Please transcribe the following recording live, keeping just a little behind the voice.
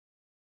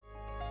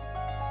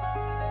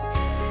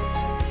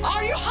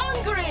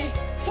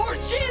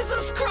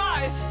Jesus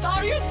Christ.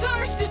 Are you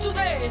thirsty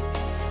today?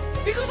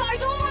 Because I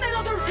don't want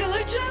another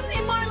religion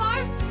in my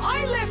life.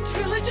 I left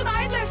religion,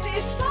 I left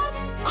Islam.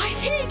 I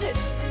hate it.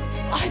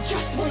 I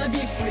just want to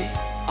be free.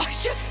 I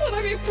just want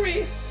to be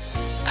free.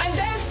 And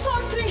then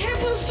something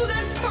happens to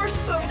that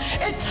person,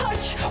 a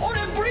touch or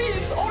a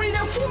breeze or in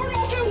the form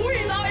of a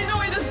wind. I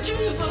know it is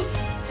Jesus.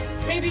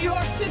 Maybe you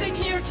are sitting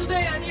here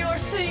today and you are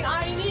saying,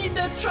 I need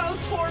that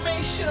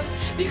transformation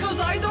because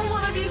I don't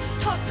want to be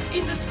stuck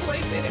in this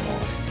place anymore.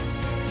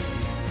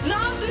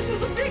 Now this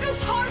is the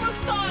biggest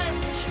harvest time.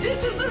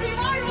 This is the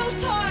revival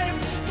time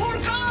for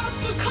God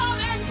to come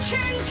and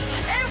change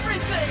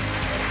everything.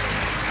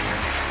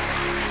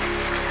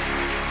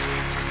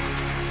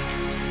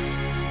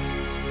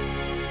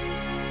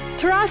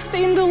 Trust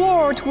in the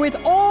Lord with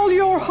all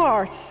your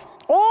heart.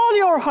 All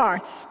your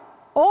heart.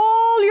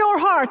 All your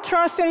heart,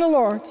 trust in the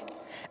Lord.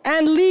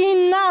 And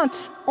lean not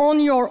on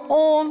your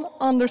own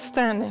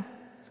understanding.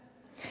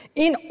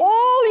 In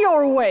all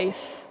your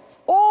ways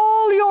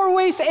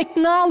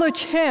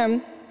acknowledge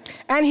Him,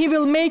 and He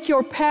will make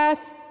your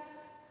path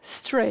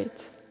straight.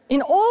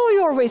 In all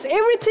your ways,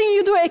 everything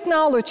you do,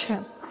 acknowledge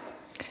Him.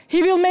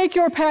 He will make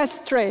your path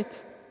straight.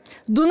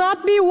 Do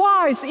not be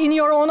wise in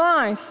your own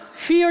eyes.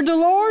 Fear the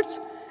Lord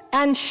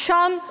and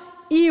shun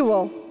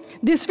evil.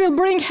 This will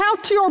bring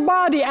health to your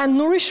body and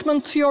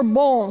nourishment to your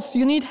bones.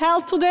 You need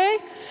health today?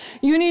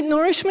 You need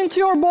nourishment to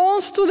your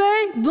bones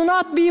today? Do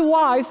not be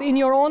wise in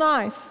your own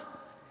eyes.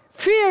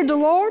 Fear the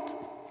Lord,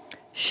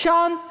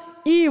 shun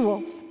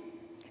evil,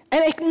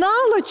 and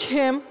acknowledge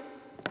Him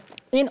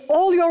in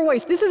all your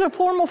ways. This is a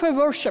form of a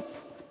worship.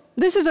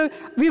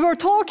 We were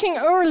talking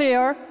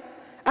earlier,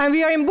 and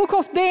we are in book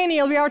of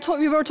Daniel,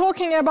 we were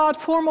talking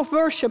about form of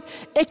worship.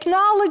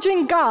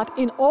 Acknowledging God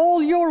in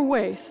all your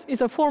ways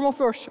is a form of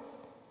worship.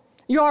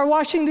 You are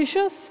washing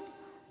dishes,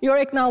 you're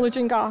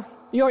acknowledging God.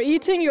 You're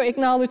eating, you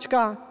acknowledge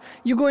God.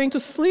 You're going to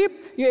sleep,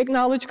 you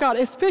acknowledge God.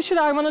 Especially,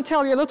 I want to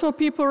tell you, a lot of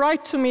people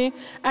write to me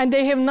and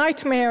they have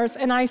nightmares,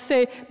 and I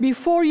say,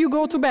 before you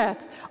go to bed,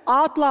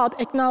 out loud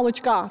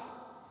acknowledge God,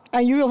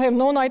 and you will have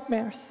no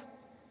nightmares.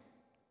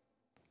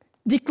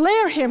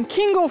 Declare Him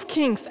King of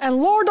Kings and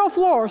Lord of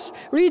Lords.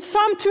 Read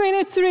Psalm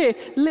 23,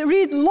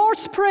 read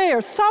Lord's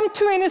Prayer, Psalm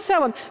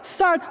 27.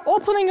 Start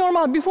opening your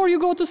mouth. Before you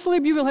go to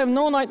sleep, you will have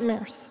no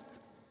nightmares.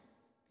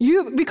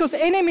 Because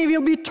the enemy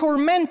will be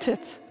tormented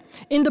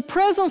in the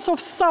presence of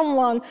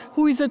someone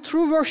who is a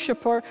true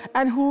worshiper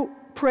and who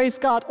prays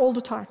God all the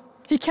time.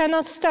 He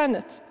cannot stand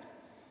it.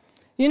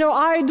 You know,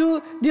 I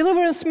do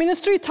deliverance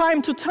ministry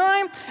time to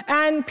time,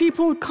 and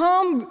people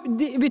come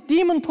with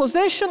demon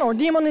possession or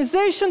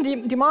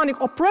demonization, demonic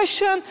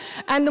oppression,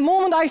 and the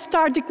moment I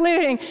start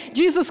declaring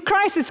Jesus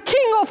Christ is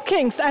King of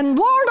Kings and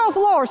Lord of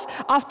Lords,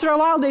 after a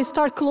while they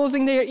start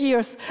closing their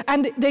ears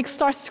and they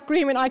start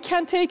screaming, I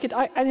can't take it,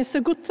 and it's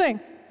a good thing.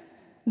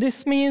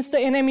 This means the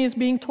enemy is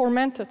being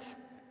tormented,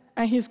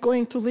 and he's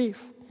going to leave.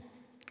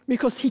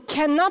 Because he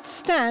cannot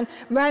stand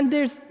when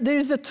there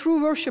is a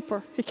true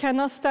worshiper. He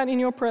cannot stand in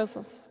your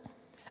presence.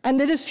 And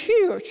that is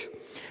huge.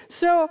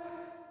 So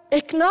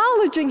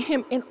acknowledging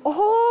Him in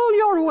all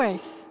your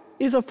ways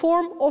is a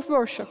form of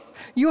worship.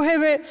 You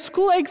have a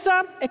school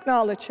exam,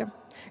 acknowledge Him.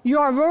 You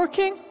are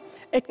working,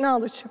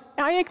 acknowledge Him.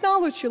 I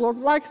acknowledge you, Lord.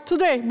 Like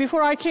today,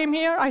 before I came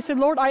here, I said,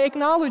 Lord, I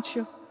acknowledge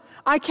you.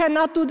 I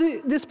cannot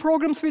do these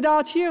programs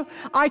without you.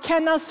 I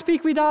cannot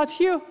speak without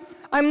you.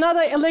 I'm not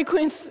an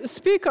eloquent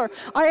speaker.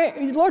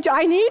 Lord,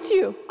 I need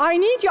you. I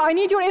need you. I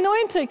need your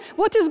anointing.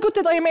 What is good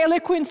that I am an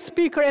eloquent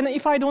speaker and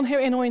if I don't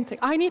have anointing?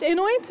 I need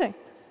anointing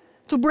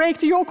to break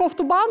the yoke of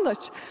the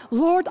bondage.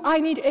 Lord,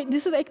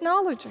 this is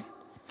acknowledging.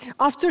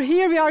 After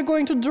here, we are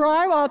going to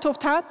drive out of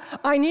town.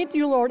 I need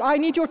you, Lord. I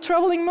need your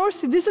traveling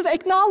mercy. This is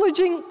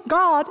acknowledging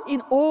God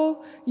in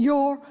all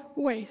your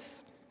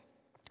ways.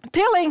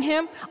 Telling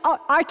Him,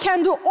 I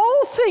can do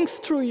all things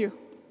through you,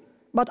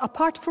 but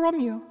apart from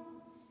you,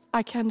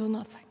 I can do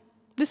nothing.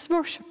 This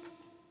worship.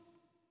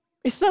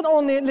 It's not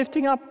only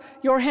lifting up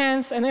your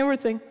hands and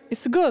everything.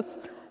 It's good.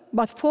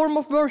 But form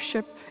of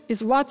worship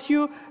is what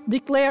you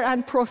declare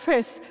and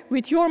profess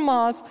with your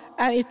mouth,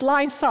 and it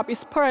lines up,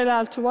 it's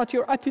parallel to what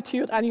your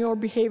attitude and your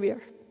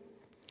behavior.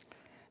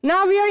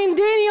 Now we are in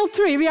Daniel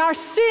 3. We are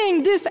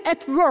seeing this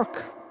at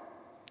work.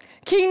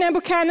 King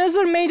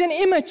Nebuchadnezzar made an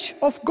image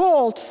of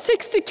gold,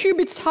 60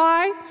 cubits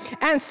high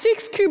and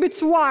 6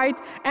 cubits wide,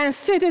 and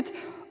set it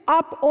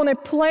up on a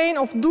plain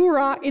of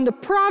Dura in the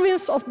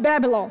province of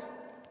Babylon.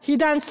 He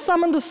then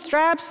summoned the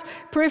satraps,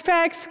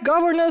 prefects,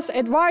 governors,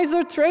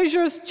 advisors,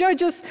 treasurers,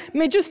 judges,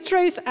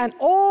 magistrates, and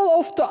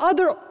all of the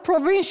other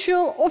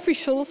provincial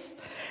officials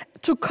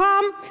to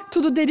come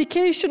to the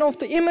dedication of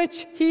the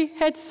image he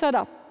had set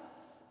up.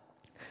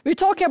 We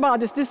talk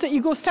about this. This is an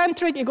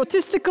egocentric,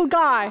 egotistical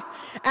guy.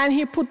 And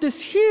he put this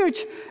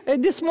huge,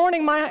 this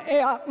morning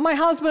my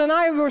husband and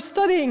I were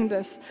studying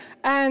this.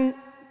 And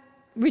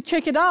we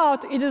check it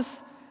out. It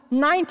is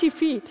 90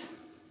 feet.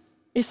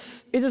 It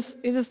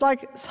is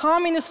like how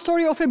many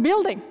story of a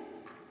building.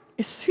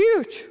 It's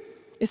huge.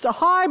 It's a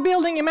high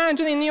building,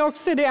 imagine in New York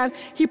City, and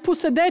he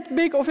puts a that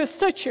big of a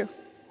statue.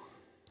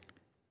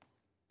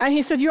 And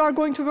he said, you are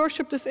going to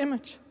worship this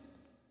image.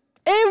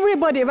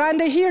 Everybody, when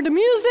they hear the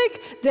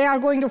music, they are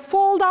going to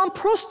fall down,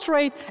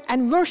 prostrate,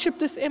 and worship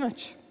this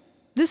image.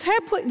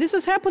 This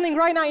is happening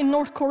right now in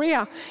North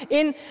Korea,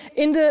 in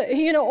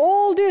the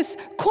all these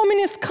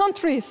communist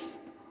countries.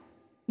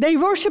 They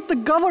worship the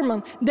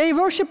government. They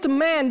worship the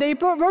man. They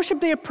worship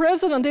their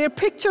president. Their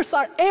pictures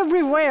are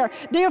everywhere.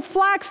 Their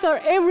flags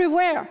are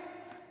everywhere.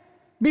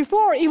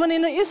 Before, even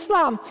in the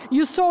Islam,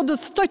 you saw the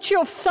statue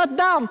of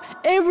Saddam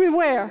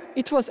everywhere.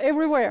 It was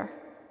everywhere.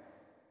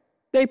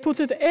 They put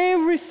it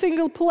every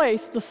single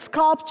place, the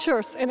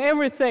sculptures and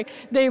everything.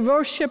 They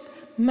worship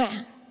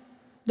man.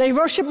 They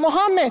worship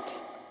Muhammad.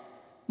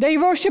 They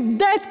worship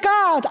death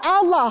god,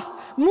 Allah,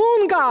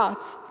 moon god.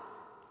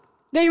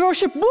 They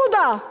worship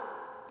Buddha.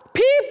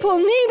 People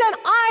need an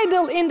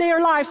idol in their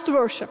lives to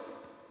worship.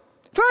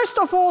 First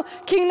of all,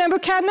 King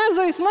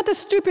Nebuchadnezzar is not a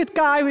stupid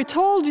guy, we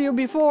told you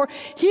before.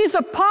 He's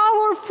a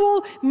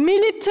powerful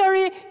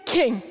military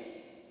king.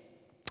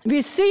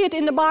 We see it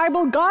in the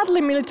Bible,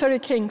 godly military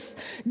kings.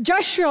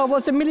 Joshua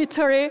was a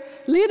military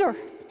leader.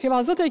 He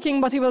was not a king,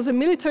 but he was a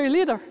military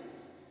leader.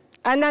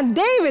 And then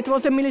David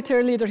was a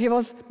military leader. He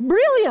was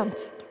brilliant,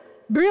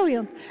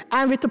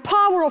 and with the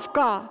power of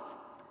God.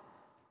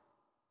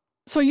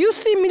 So you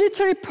see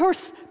military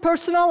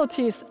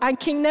personalities, and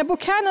King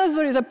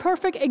Nebuchadnezzar is a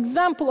perfect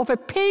example of a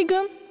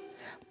pagan,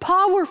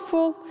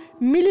 powerful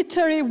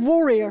military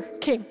warrior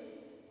king.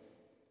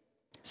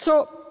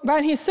 So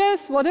when he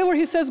says, whatever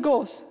he says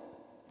goes.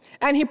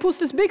 And he puts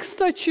this big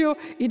statue,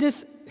 it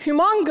is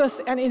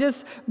humongous and it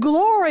is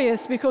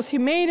glorious because he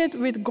made it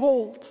with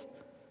gold.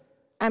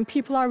 And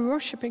people are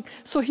worshiping.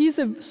 So he's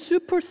a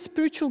super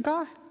spiritual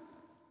guy,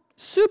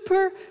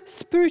 super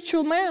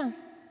spiritual man.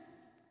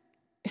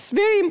 It's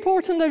very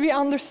important that we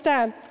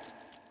understand.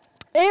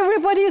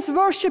 Everybody is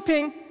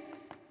worshiping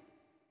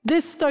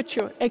this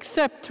statue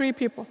except 3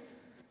 people.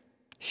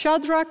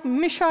 Shadrach,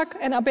 Meshach,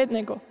 and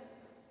Abednego.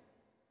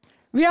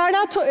 We are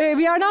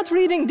not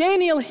reading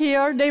Daniel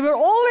here. They were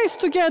always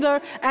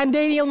together, and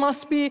Daniel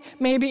must be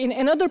maybe in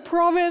another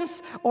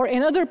province or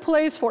another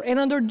place for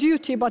another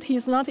duty, but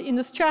he's not in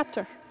this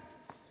chapter.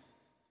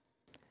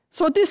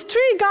 So these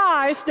 3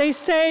 guys, they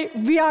say,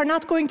 we are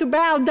not going to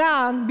bow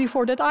down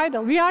before that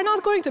idol. We are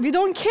not going to. We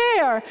don't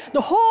care. The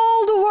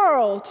whole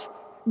world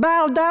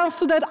bows down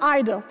to that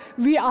idol.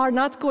 We are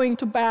not going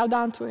to bow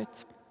down to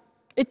it.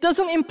 It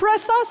doesn't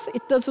impress us.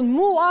 It doesn't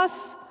move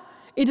us.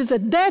 It is a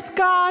death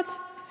god.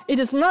 It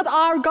is not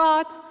our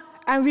God,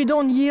 and we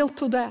don't yield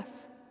to death.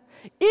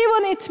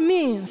 Even it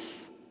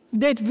means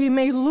that we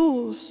may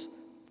lose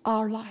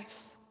our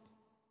lives.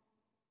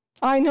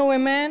 I know a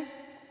man.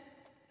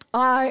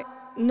 I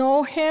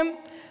know him.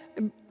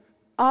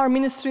 Our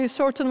ministry is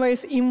certain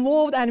ways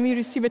involved, and we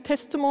receive a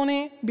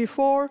testimony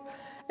before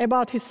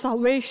about his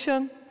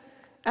salvation.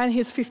 And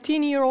his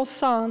 15-year-old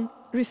son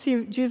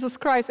received Jesus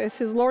Christ as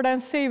his Lord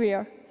and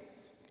Savior.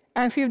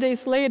 And a few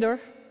days later,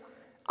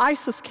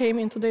 ISIS came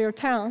into their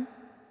town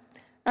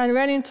and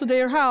went into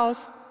their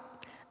house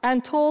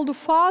and told the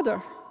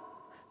father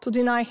to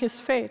deny his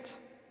faith.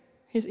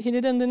 He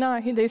didn't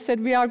deny. They said,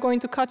 we are going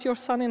to cut your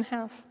son in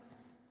half.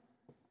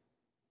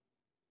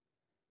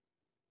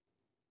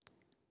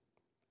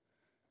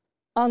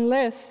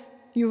 Unless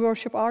you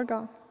worship our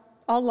God,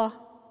 Allah,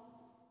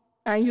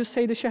 and you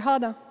say the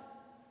Shahada.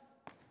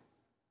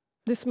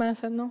 This man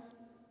said no.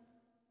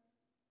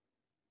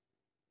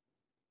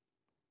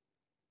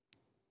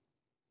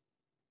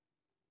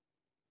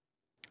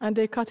 And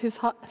they cut his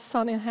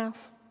son in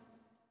half.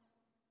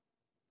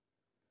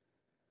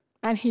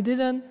 And he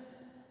didn't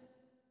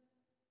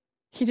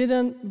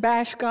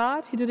bash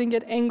God. He didn't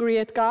get angry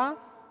at God.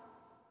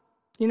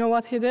 You know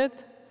what he did?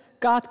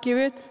 God give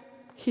it,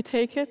 he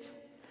take it.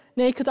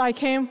 Naked I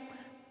came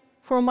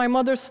from my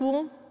mother's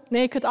womb.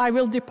 Naked I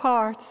will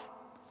depart.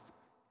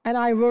 And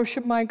I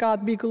worship my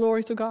God. Be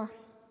glory to God.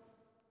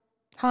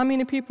 How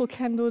many people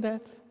can do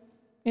that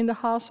in the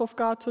house of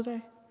God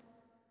today?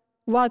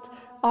 What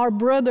our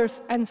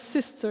brothers and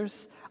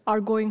sisters are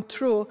going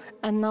through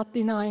and not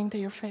denying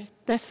their faith.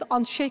 That's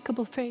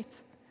unshakable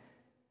faith.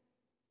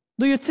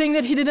 Do you think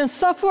that he didn't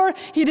suffer,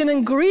 he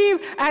didn't grieve,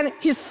 and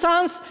his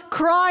son's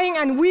crying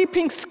and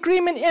weeping,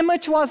 screaming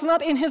image was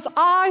not in his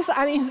eyes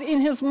and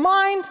in his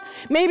mind?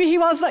 Maybe he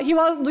was.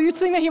 Do you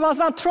think that he was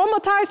not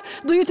traumatized?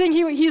 Do you think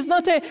he's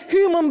not a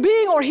human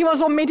being, or he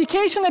was on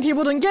medication that he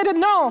wouldn't get it?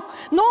 No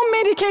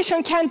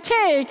medication can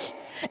take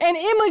an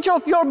image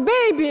of your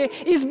baby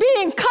is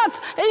being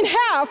cut in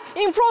half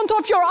in front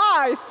of your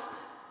eyes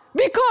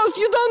because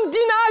you don't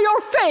deny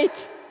your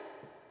faith.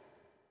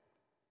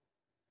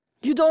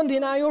 You don't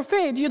deny your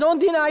faith. You don't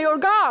deny your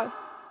God.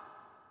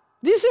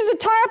 This is the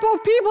type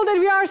of people that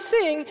we are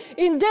seeing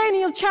in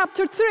Daniel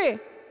chapter 3.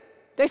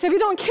 They say, we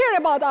don't care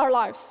about our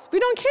lives. We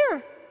don't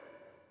care.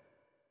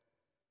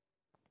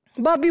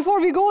 But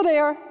before we go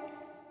there,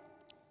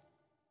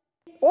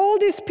 all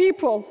these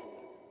people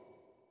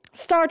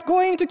start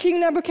going to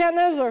King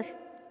Nebuchadnezzar.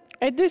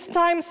 At this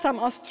time, some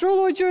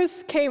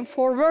astrologers came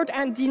forward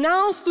and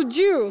denounced the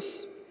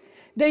Jews.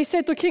 They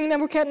said to King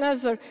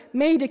Nebuchadnezzar,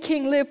 "May the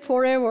king live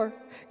forever.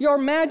 Your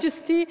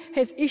majesty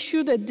has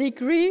issued a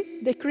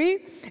decree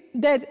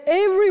that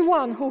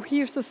everyone who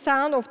hears the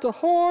sound of the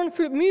horn,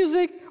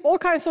 music, all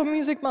kinds of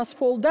music must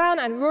fall down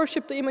and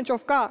worship the image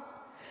of God.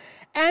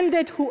 And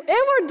that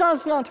whoever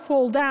does not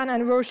fall down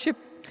and worship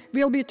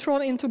will be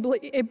thrown into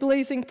a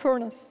blazing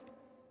furnace.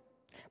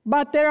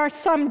 But there are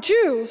some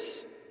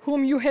Jews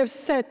whom you have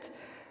set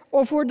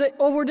over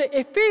the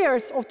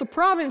affairs of the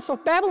province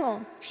of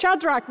Babylon,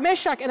 Shadrach,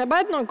 Meshach, and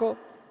Abednego,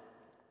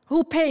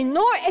 who pay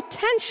no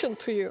attention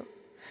to you,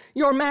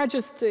 your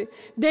majesty.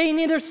 They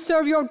neither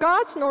serve your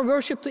gods nor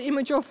worship the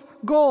image of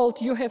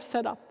gold you have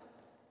set up."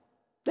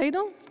 They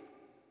don't.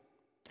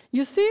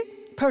 You see,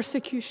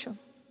 persecution.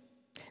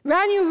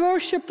 When you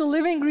worship the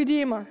living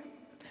Redeemer,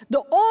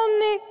 the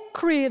only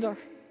Creator,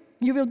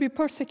 you will be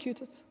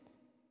persecuted.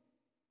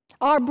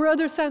 Our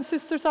brothers and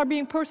sisters are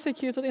being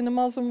persecuted in the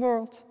Muslim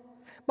world.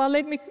 But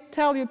let me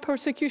tell you,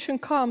 persecution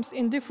comes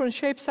in different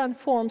shapes and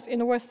forms in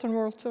the Western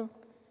world too.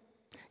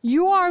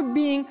 You are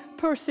being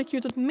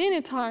persecuted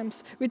many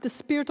times with the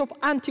spirit of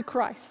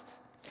Antichrist.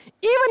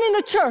 Even in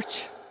the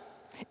church,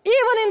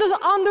 even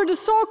under the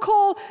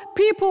so-called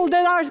people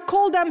that are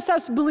called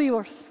themselves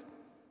believers,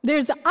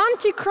 there's an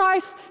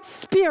Antichrist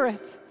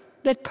spirit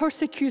that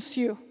persecutes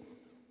you,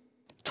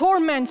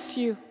 torments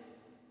you,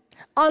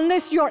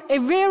 unless you're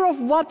aware of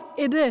what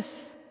it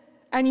is.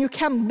 And you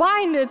can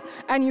bind it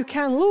and you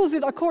can lose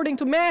it according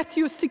to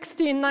Matthew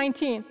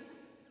 16:19.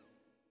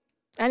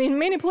 And in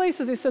many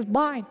places it says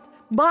bind,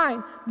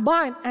 bind,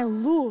 bind,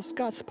 and lose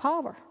God's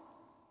power.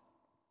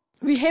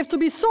 We have to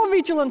be so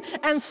vigilant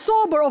and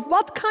sober of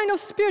what kind of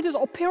spirit is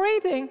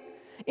operating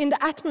in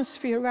the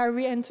atmosphere where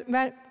we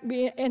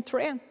enter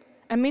in.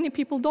 And many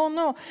people don't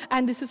know.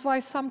 And this is why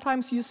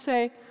sometimes you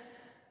say,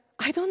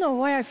 "I don't know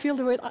why I feel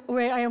the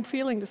way I am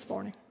feeling this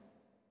morning.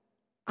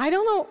 I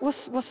don't know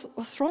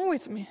what's wrong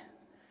with me.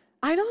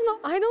 I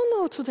don't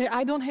know today.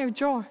 I don't have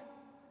joy."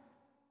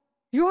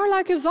 You are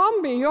like a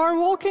zombie. You are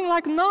walking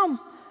like numb,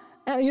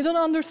 and you don't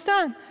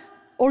understand.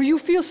 Or you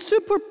feel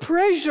super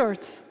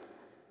pressured,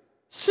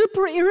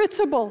 super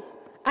irritable,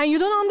 and you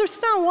don't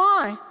understand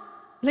why.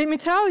 Let me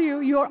tell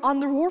you, you are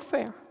under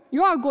warfare.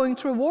 You are going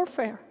through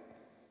warfare.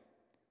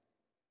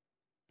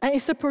 And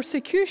it's a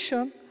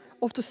persecution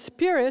of the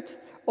spirit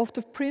of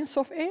the prince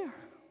of air.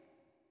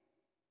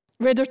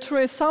 Whether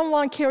through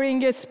someone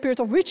carrying a spirit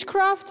of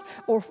witchcraft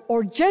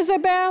or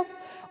Jezebel,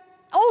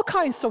 all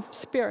kinds of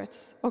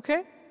spirits,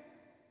 okay?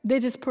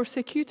 That is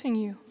persecuting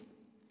you.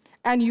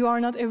 And you are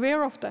not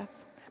aware of that.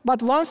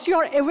 But once you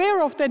are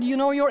aware of that, you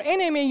know your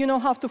enemy, you know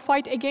how to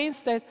fight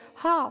against it.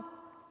 How?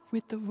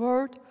 With the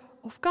word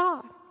of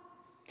God.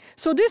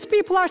 So these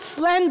people are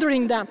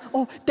slandering them.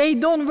 Oh, they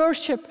don't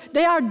worship.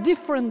 They are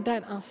different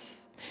than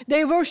us.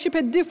 They worship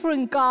a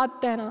different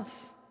God than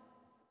us.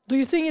 Do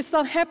you think it's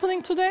not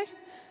happening today?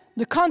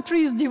 The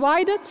country is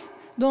divided.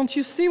 Don't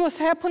you see what's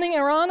happening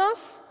around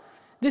us?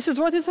 This is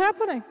what is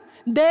happening.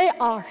 They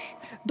are.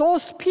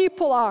 Those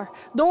people are.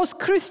 Those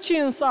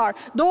Christians are.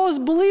 Those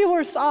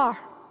believers are.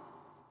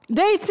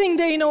 They think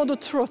they know the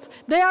truth.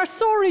 They are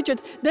so rigid.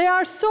 They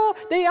are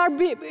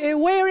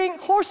wearing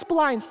horse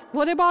blinds.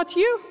 What about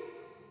you?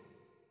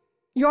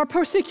 You are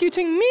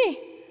persecuting me.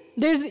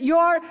 You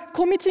are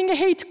committing a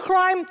hate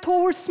crime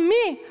towards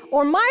me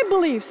or my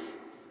beliefs.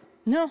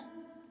 No,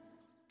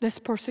 that's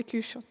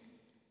persecution.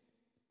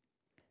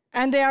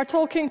 And they are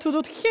talking to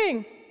the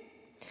king.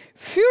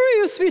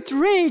 Furious with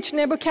rage,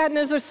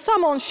 Nebuchadnezzar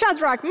summoned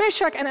Shadrach,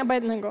 Meshach, and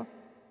Abednego.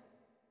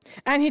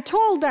 And he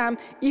told them,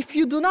 "If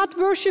you do not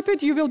worship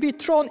it, you will be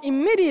thrown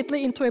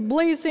immediately into a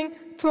blazing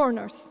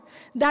furnace.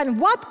 Then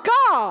what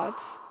God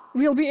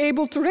will be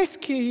able to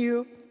rescue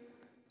you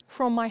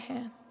from my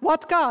hand?"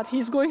 What God?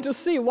 He's going to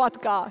see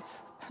what God.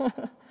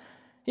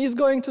 He's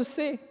going to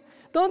see.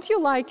 Don't you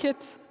like it?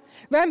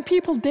 When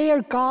people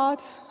dare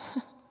God,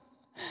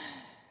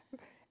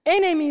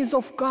 enemies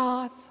of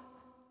God,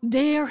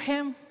 dare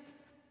Him.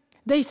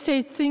 They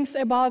say things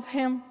about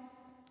Him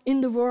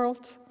in the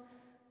world.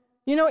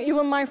 You know,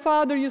 even my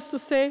father used to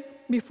say,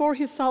 before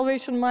his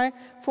salvation, my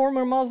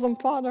former Muslim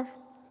father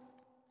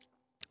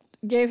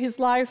gave his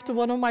life to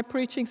one of my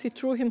preachings. He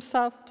threw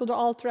himself to the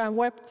altar and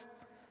wept.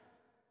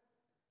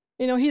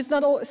 You know, he's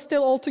not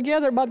still all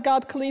together, but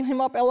God cleaned him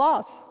up a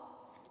lot,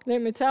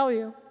 let me tell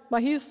you.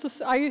 But he used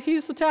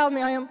to tell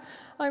me,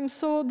 I'm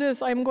so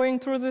this, I'm going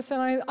through this,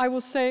 and I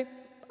would say,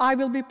 "I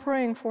will be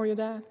praying for you,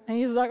 Dad." And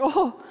he's like,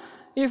 "Oh,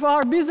 if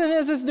our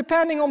business is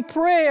depending on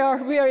prayer,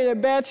 we are in a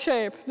bad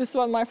shape." This is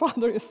what my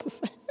father used to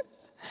say.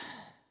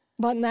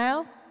 But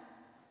now,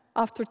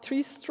 after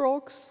 3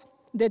 strokes,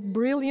 that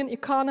brilliant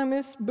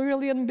economist,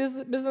 brilliant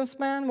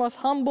businessman was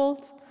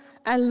humbled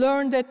and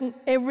learned that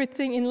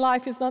everything in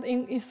life is not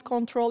in his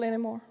control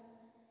anymore.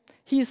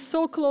 He is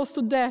so close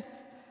to death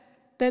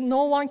that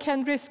no one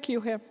can rescue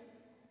him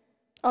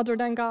other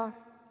than God.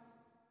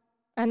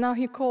 And now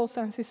he calls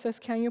and he says,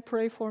 "Can you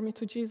pray for me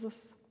to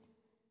Jesus?"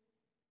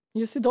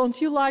 You see, don't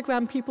you like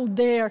when people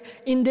dare,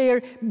 in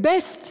their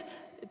best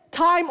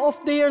time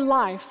of their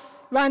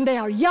lives, when they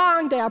are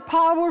young, they are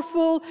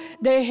powerful,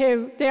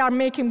 they are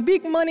making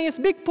big monies,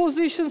 big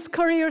positions,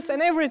 careers,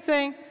 and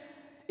everything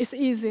is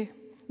easy.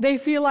 They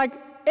feel like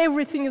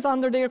everything is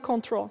under their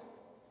control.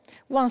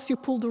 Once you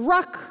pull the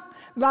rug,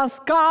 once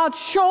God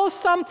shows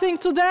something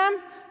to them,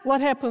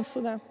 what happens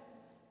to them?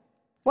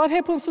 What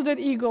happens to that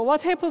ego?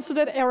 What happens to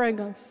that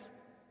arrogance?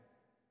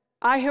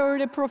 I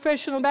heard a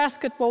professional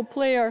basketball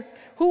player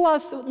who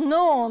was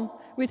known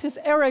with his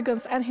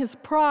arrogance and his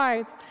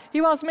pride.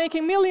 He was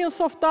making millions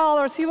of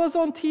dollars. He was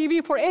on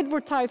TV for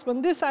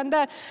advertisement, this and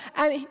that.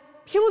 And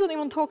he wouldn't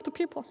even talk to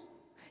people.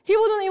 He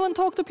wouldn't even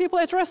talk to people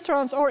at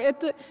restaurants or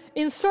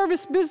in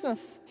service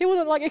business. He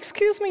wouldn't like,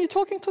 excuse me, you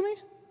talking to me?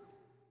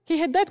 He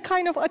had that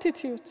kind of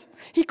attitude.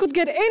 He could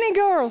get any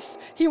girls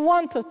he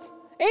wanted,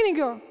 any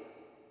girl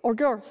or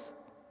girls.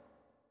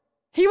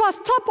 He was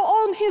top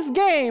on his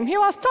game. He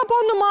was top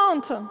on the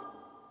mountain.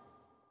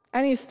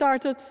 And he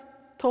started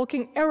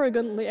talking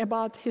arrogantly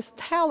about his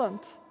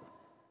talent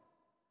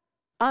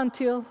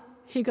until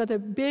he got a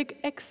big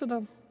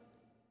accident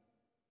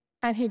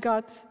and he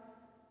got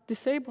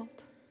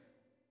disabled.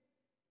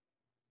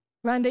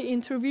 When they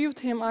interviewed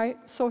him, I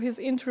saw his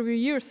interview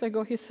years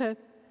ago, he said,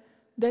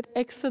 that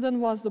accident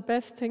was the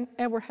best thing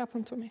ever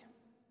happened to me.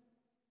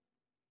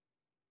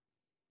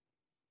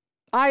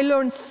 I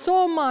learned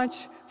so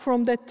much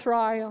from that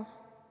trial,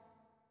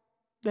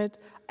 that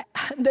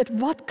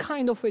what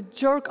kind of a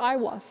jerk I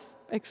was,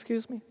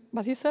 excuse me,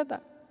 but he said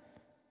that.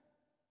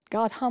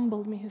 God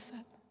humbled me, he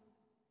said.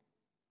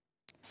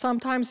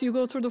 Sometimes you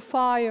go through the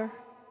fire,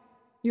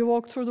 you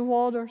walk through the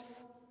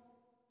waters,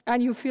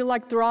 and you feel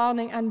like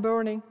drowning and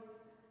burning,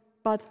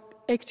 but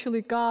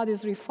actually God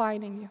is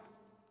refining you.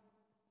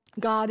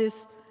 God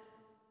is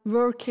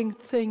working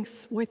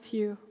things with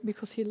you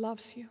because he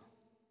loves you.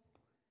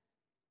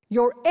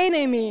 Your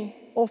enemy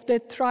of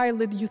that trial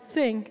that you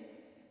think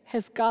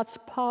has God's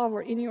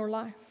power in your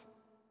life.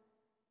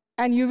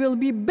 And you will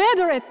be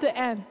better at the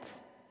end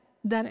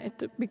than at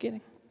the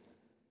beginning.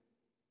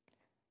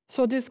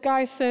 So this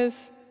guy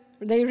says,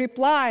 they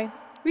reply,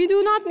 we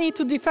do not need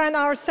to defend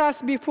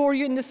ourselves before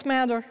you in this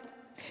matter.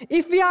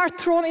 If we are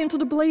thrown into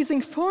the blazing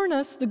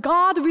furnace, the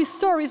God we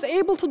serve is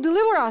able to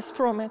deliver us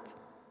from it.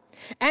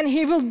 And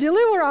he will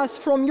deliver us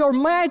from your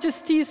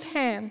majesty's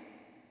hand.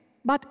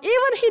 But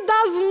even he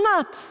does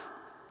not.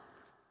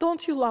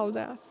 Don't you love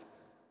that?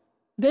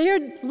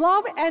 Their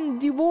love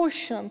and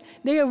devotion,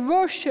 their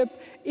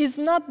worship is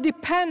not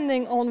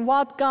depending on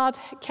what God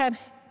can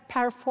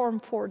perform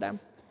for them.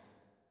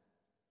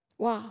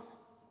 Wow.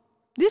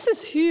 This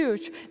is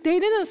huge. They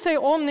didn't say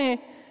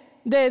only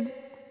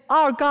that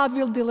our God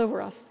will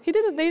deliver us. They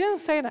didn't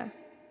say that.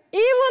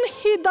 Even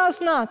he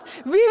does not.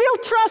 We will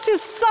trust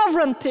his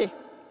sovereignty.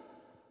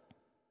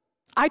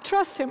 I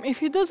trust him. If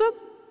he doesn't,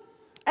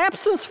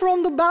 absence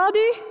from the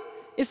body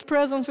is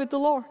presence with the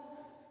Lord.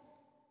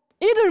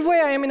 Either way,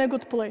 I am in a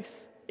good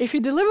place. If he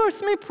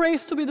delivers me,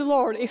 praise to be the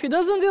Lord. If he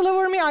doesn't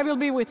deliver me, I will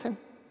be with him.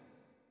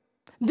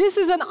 This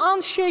is an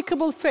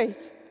unshakable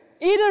faith.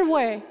 Either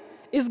way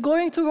is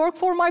going to work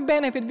for my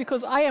benefit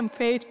because I am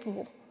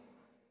faithful.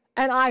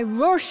 And I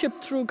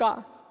worship through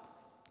God.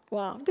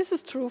 Wow, this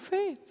is true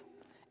faith.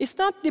 It's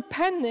not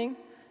depending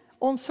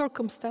on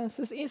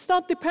circumstances. It's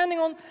not depending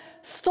on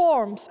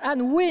storms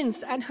and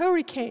winds and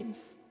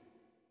hurricanes.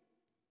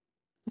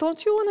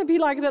 Don't you want to be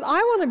like that? I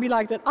want to be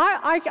like that.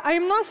 I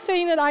am not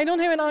saying that I don't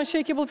have an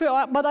unshakable faith,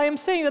 but I am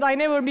saying that I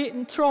never be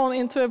thrown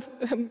into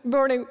a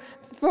burning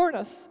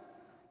furnace,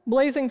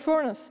 blazing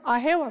furnace. I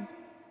haven't.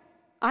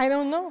 I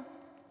don't know.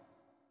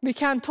 We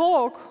can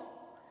talk.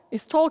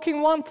 It's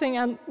talking one thing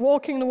and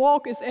walking the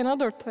walk is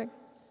another thing.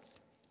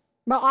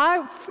 But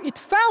it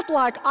felt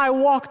like I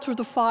walked through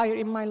the fire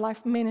in my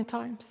life many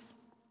times.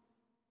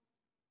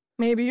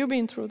 Maybe you've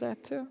been through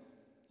that too.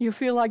 You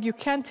feel like you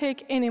can't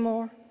take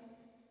anymore.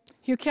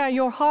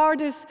 Your heart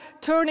is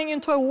turning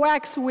into a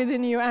wax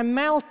within you and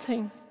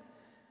melting.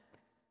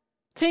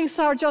 Things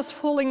are just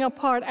falling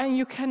apart and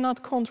you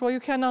cannot control, you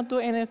cannot do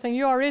anything.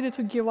 You are ready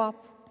to give up.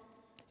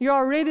 You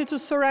are ready to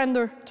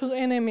surrender to the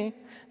enemy.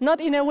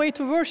 Not in a way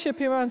to worship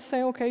him and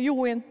say, okay, you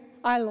win,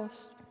 I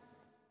lost.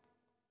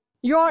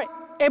 You are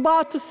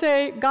about to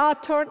say,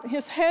 God turned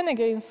his hand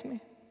against me.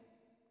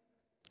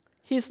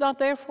 He's not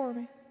there for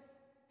me.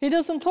 He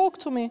doesn't talk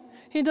to me.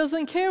 He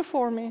doesn't care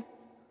for me.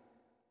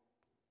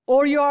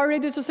 Or you are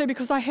ready to say,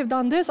 because I have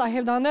done this, I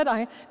have done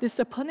that, this is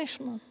a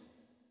punishment.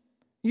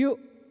 You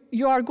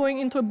are going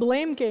into a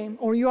blame game,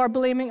 or you are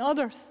blaming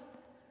others.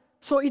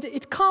 So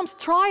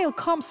trial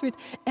comes with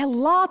a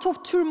lot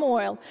of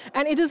turmoil.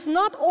 And it is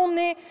not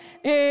only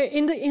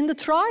in the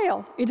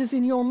trial, it is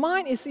in your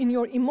mind, it's in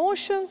your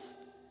emotions.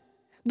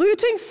 Do you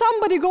think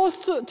somebody goes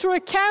through a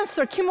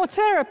cancer,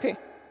 chemotherapy?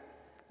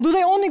 Do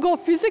they only go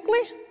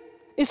physically?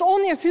 It's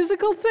only a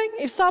physical thing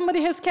if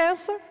somebody has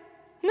cancer?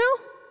 No.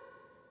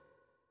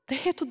 They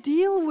have to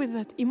deal with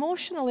it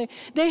emotionally.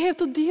 They have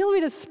to deal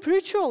with it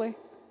spiritually.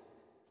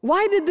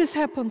 Why did this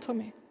happen to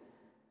me?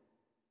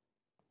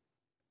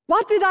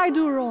 What did I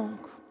do wrong?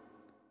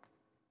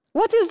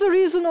 What is the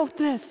reason of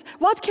this?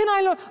 What can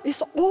I learn?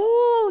 It's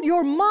all,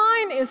 your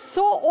mind is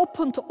so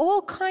open to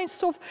all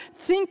kinds of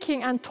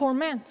thinking and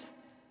torment.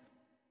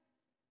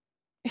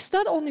 It's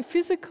not only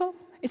physical,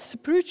 it's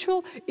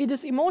spiritual, it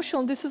is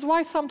emotional. This is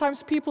why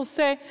sometimes people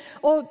say,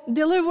 oh,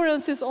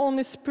 deliverance is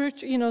only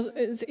spiritual,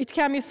 it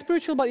can be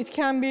spiritual, but it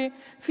can be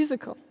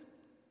physical.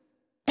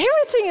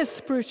 Everything is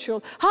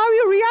spiritual. How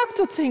you react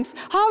to things,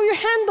 how you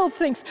handle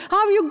things,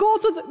 how you go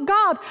to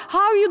God,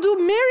 how you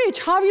do marriage,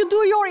 how you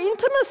do your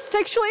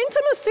sexual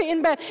intimacy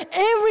in bed.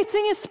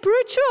 Everything is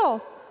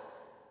spiritual.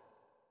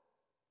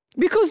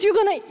 Because you're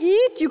going to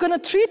eat, you're going to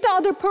treat the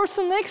other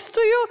person next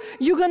to you,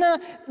 you're going to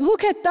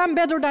look at them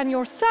better than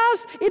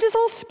yourselves. It is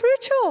all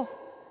spiritual.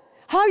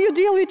 How you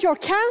deal with your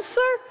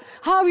cancer,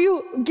 how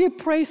you give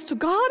praise to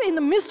God in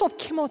the midst of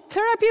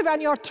chemotherapy,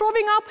 when you are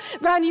throwing up,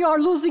 when you are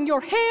losing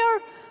your hair.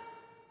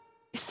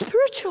 It's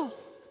spiritual.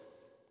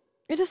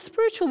 It is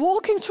spiritual,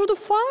 walking through the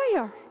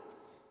fire.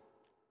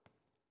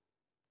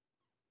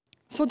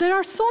 So there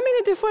are so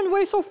many different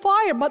ways of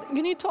fire, but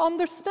you need to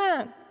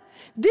understand,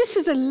 this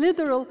is a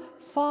literal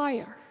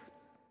fire.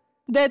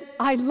 That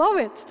I love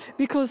it,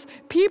 because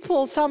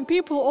some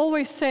people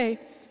always say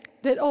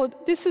that, oh,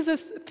 this is a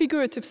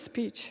figurative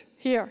speech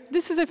here.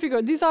 This is a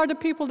figure. These are the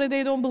people that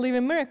they don't believe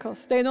in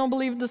miracles. They don't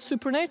believe the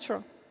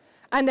supernatural.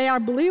 And they are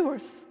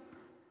believers.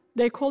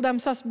 They call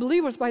themselves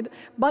believers, but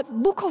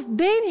Book of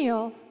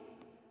Daniel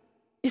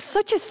is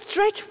such a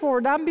stretch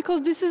for them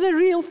because this is a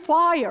real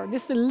fire.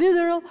 This is a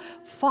literal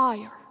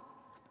fire.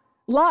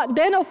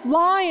 Den of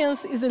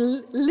lions is a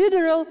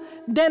literal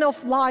den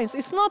of lions.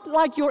 It's not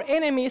like your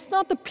enemy. It's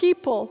not the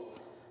people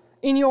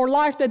in your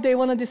life that they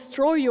want to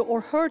destroy you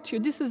or hurt you.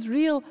 This is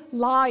real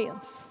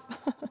lions.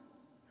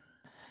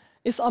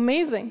 It's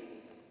amazing.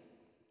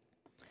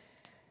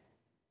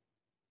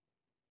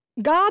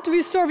 God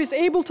we serve is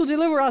able to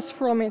deliver us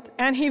from it,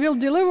 and he will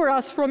deliver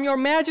us from your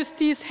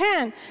majesty's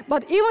hand.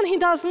 But even he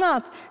does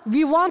not,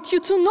 we want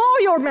you to know,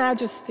 your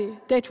majesty,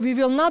 that we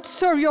will not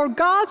serve your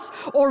gods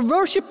or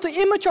worship the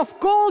image of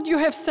gold you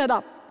have set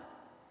up.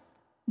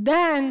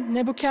 Then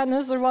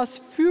Nebuchadnezzar was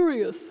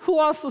furious. Who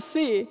wants to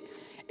see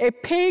a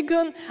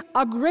pagan,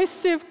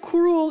 aggressive,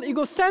 cruel,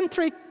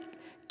 egocentric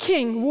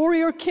king,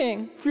 warrior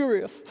king,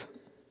 furious?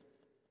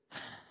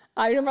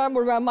 I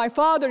remember when my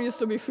father used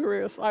to be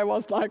furious, I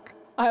was like,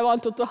 I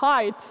wanted to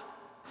hide.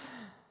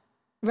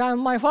 When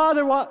my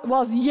father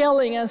was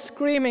yelling and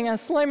screaming and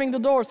slamming the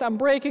doors and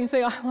breaking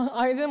things,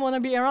 I didn't want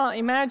to be around.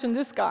 Imagine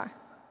this guy.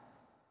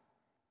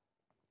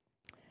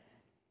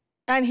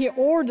 And he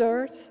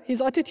ordered, his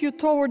attitude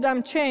toward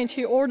them changed.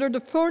 He ordered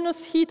the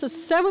furnace heated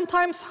 7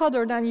 times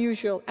hotter than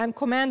usual and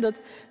commanded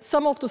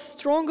some of the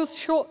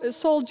strongest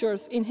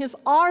soldiers in his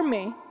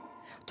army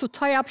to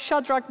tie up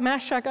Shadrach,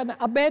 Meshach, and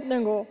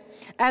Abednego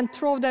and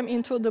throw them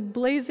into the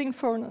blazing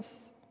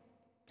furnace.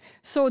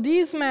 So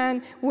these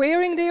men,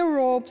 wearing their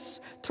robes,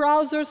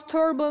 trousers,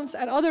 turbans,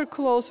 and other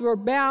clothes, were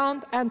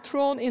bound and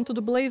thrown into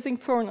the blazing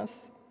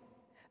furnace.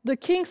 The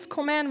king's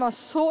command was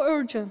so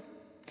urgent,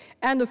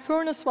 and the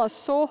furnace was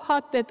so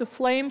hot that the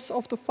flames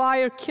of the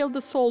fire killed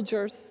the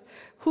soldiers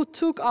who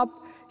took up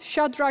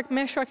Shadrach,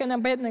 Meshach, and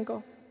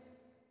Abednego.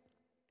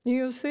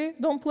 You see?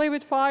 Don't play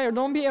with fire.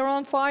 Don't be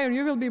around fire.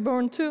 You will be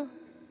burned too.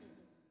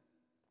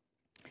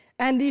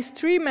 And these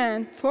 3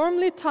 men,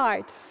 firmly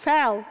tied,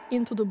 fell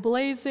into the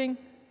blazing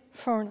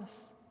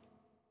furnace.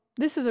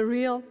 This is a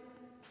real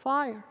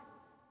fire.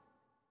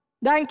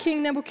 Then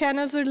King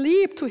Nebuchadnezzar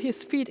leaped to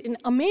his feet in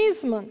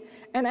amazement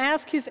and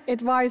asked his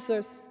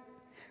advisors,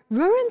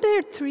 "Weren't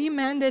there 3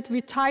 men that we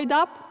tied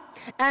up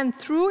and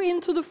threw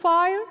into the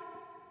fire?"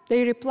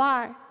 They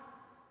replied,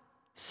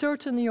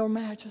 "Certainly, your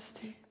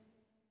majesty."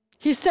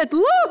 He said,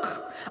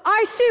 "Look,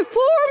 I see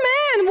 4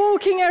 men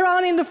walking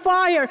around in the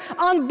fire,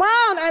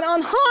 unbound and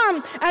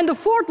unharmed, and the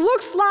 4th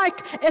looks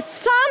like a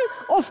son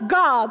of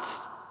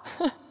God's."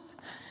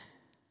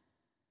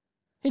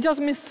 He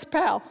just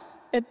misspelled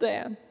at the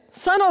end.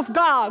 Son of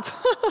God,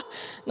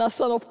 not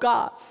son of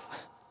gods.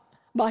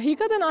 But he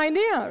got an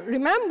idea.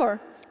 Remember,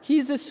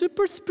 he's a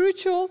super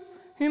spiritual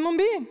human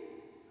being.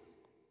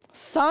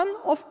 Son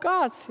of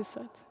gods, he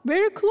said.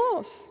 Very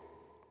close.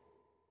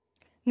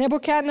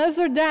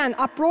 Nebuchadnezzar then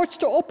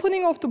approached the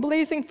opening of the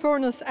blazing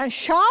furnace and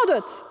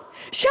shouted,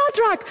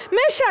 "Shadrach,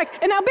 Meshach,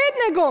 and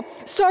Abednego,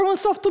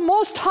 servants of the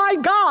Most High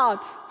God,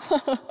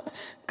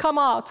 come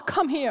out,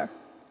 come here."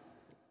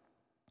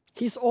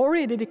 He's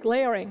already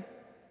declaring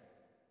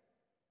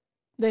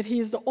that he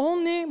is the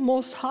only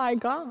Most High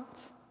God,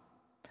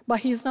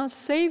 but he's not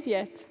saved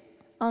yet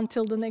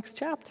until the next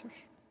chapter.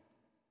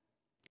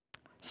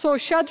 So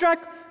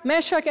Shadrach,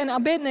 Meshach, and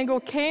Abednego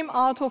came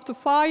out of the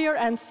fire,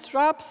 and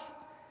satraps,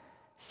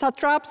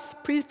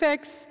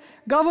 prefects,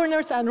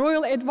 governors, and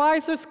royal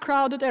advisors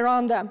crowded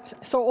around them.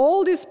 So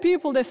all these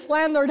people, they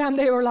slandered them.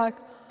 They were like,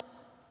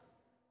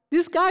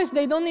 these guys,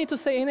 they don't need to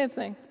say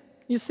anything.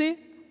 You see?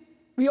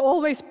 We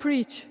always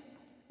preach.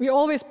 We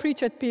always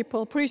preach at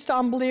people, preach to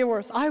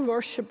unbelievers. I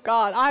worship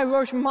God. I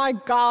worship, my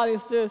God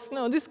is this.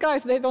 No, these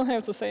guys, they don't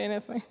have to say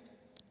anything.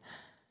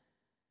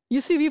 You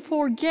see, we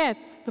forget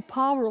the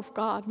power of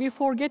God. We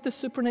forget the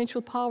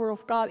supernatural power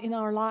of God in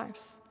our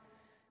lives.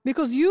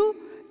 Because you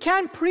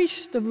can't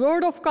preach the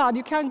Word of God,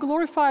 you can't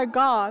glorify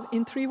God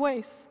in 3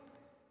 ways.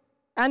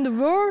 And the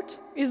Word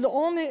is the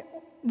only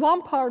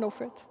one part of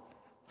it.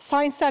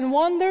 Signs and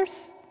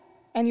wonders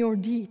and your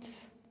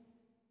deeds.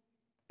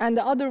 And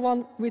the other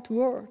one with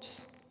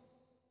words.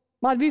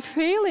 But we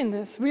fail in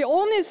this. We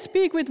only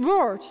speak with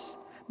words,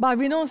 but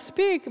we don't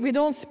speak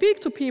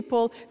to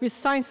people with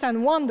signs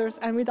and wonders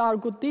and with our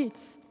good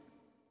deeds.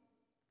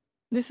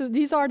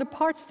 These are the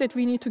parts that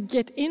we need to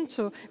get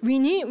into.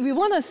 We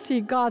want to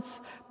see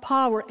God's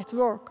power at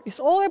work.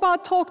 It's all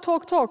about talk.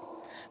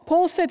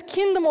 Paul said,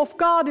 kingdom of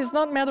God is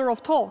not a matter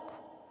of talk,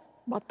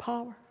 but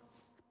power.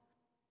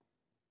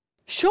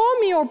 Show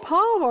me your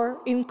power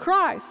in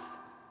Christ,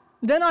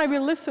 then I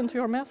will listen to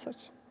your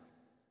message.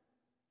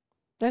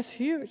 That's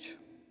huge.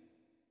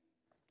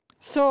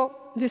 So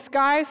these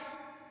guys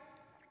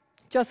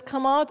just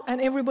come out and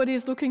everybody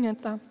is looking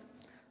at them.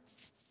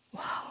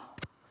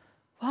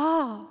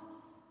 Wow.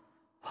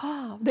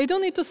 They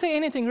don't need to say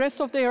anything the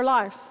rest of their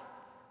lives.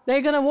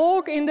 They're going to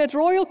walk in that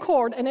royal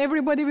court and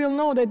everybody will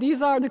know that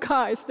these are the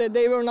guys that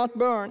they were not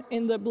burned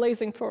in the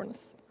blazing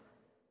furnace.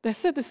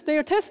 That's it. It's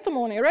their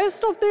testimony. The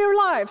rest of their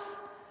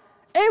lives,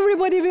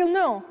 everybody will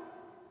know.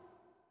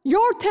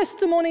 Your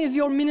testimony is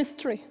your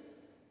ministry.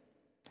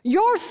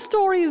 Your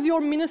story is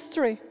your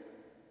ministry.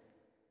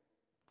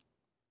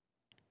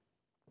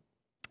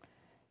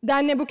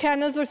 Then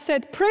Nebuchadnezzar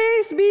said,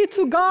 praise be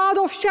to God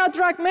of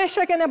Shadrach,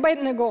 Meshach, and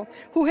Abednego,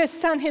 who has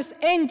sent his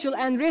angel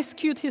and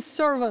rescued his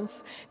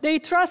servants. They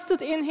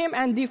trusted in him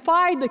and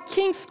defied the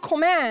king's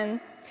command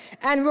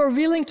and were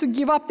willing to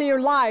give up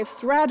their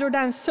lives rather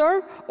than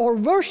serve or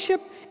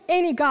worship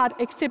any god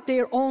except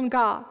their own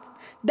God.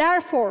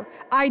 Therefore,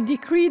 I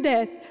decree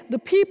that the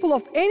people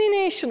of any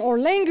nation or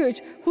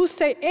language who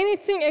say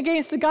anything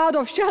against the God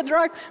of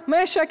Shadrach,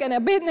 Meshach, and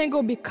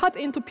Abednego be cut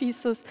into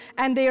pieces,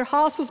 and their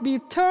houses be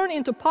turned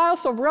into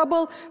piles of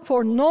rubble,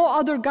 for no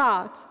other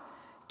God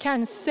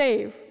can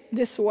save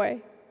this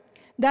way.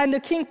 Then the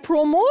king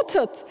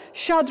promoted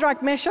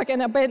Shadrach, Meshach,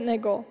 and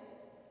Abednego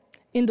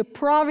in the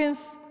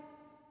province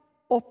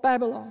of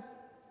Babylon.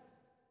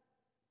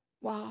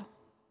 Wow.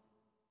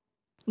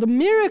 The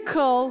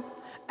miracle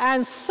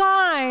and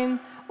sign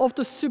of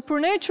the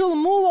supernatural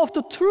move of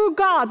the true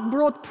God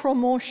brought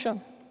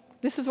promotion.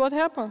 This is what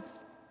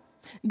happens.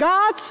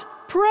 God's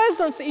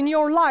presence in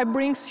your life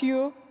brings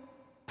you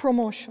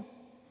promotion.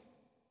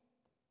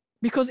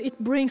 Because it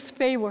brings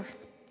favor.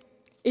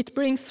 It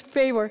brings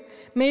favor.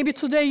 Maybe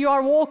today you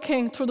are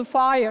walking through the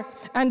fire,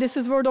 and this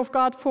is word of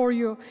God for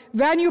you.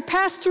 When you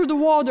pass through the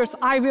waters,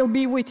 I will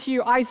be with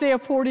you. Isaiah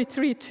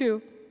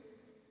 43:2.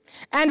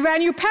 And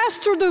when you pass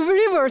through the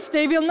rivers,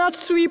 they will not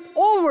sweep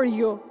over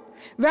you.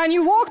 When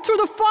you walk through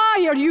the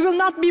fire, you will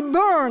not be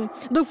burned.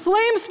 The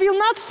flames will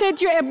not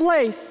set you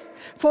ablaze.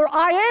 For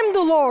I am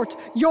the Lord,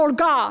 your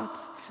God,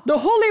 the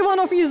Holy One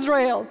of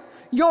Israel,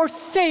 your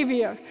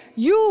Savior.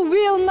 You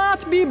will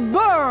not be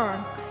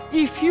burned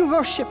if you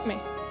worship me.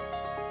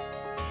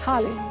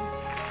 Hallelujah.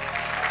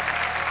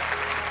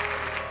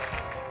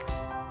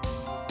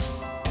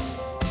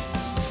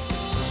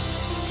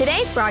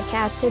 Today's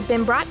broadcast has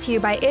been brought to you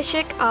by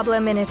Ishak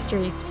Abla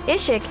Ministries.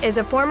 Ishak is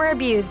a former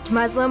abused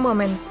Muslim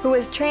woman who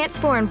was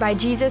transformed by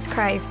Jesus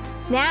Christ.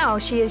 Now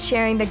she is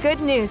sharing the good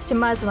news to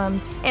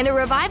Muslims and a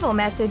revival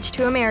message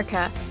to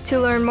America. To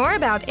learn more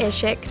about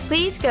Ishak,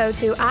 please go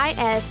to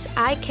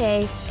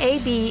isikabla.com.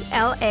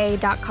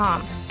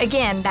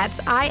 Again, that's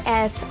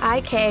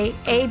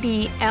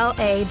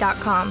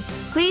isikabla.com.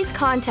 Please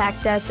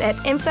contact us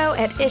at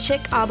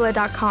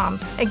info@ishakabla.com.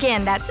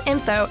 Again, that's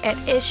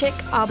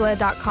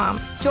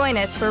info@ishakabla.com. Join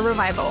us for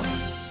revival.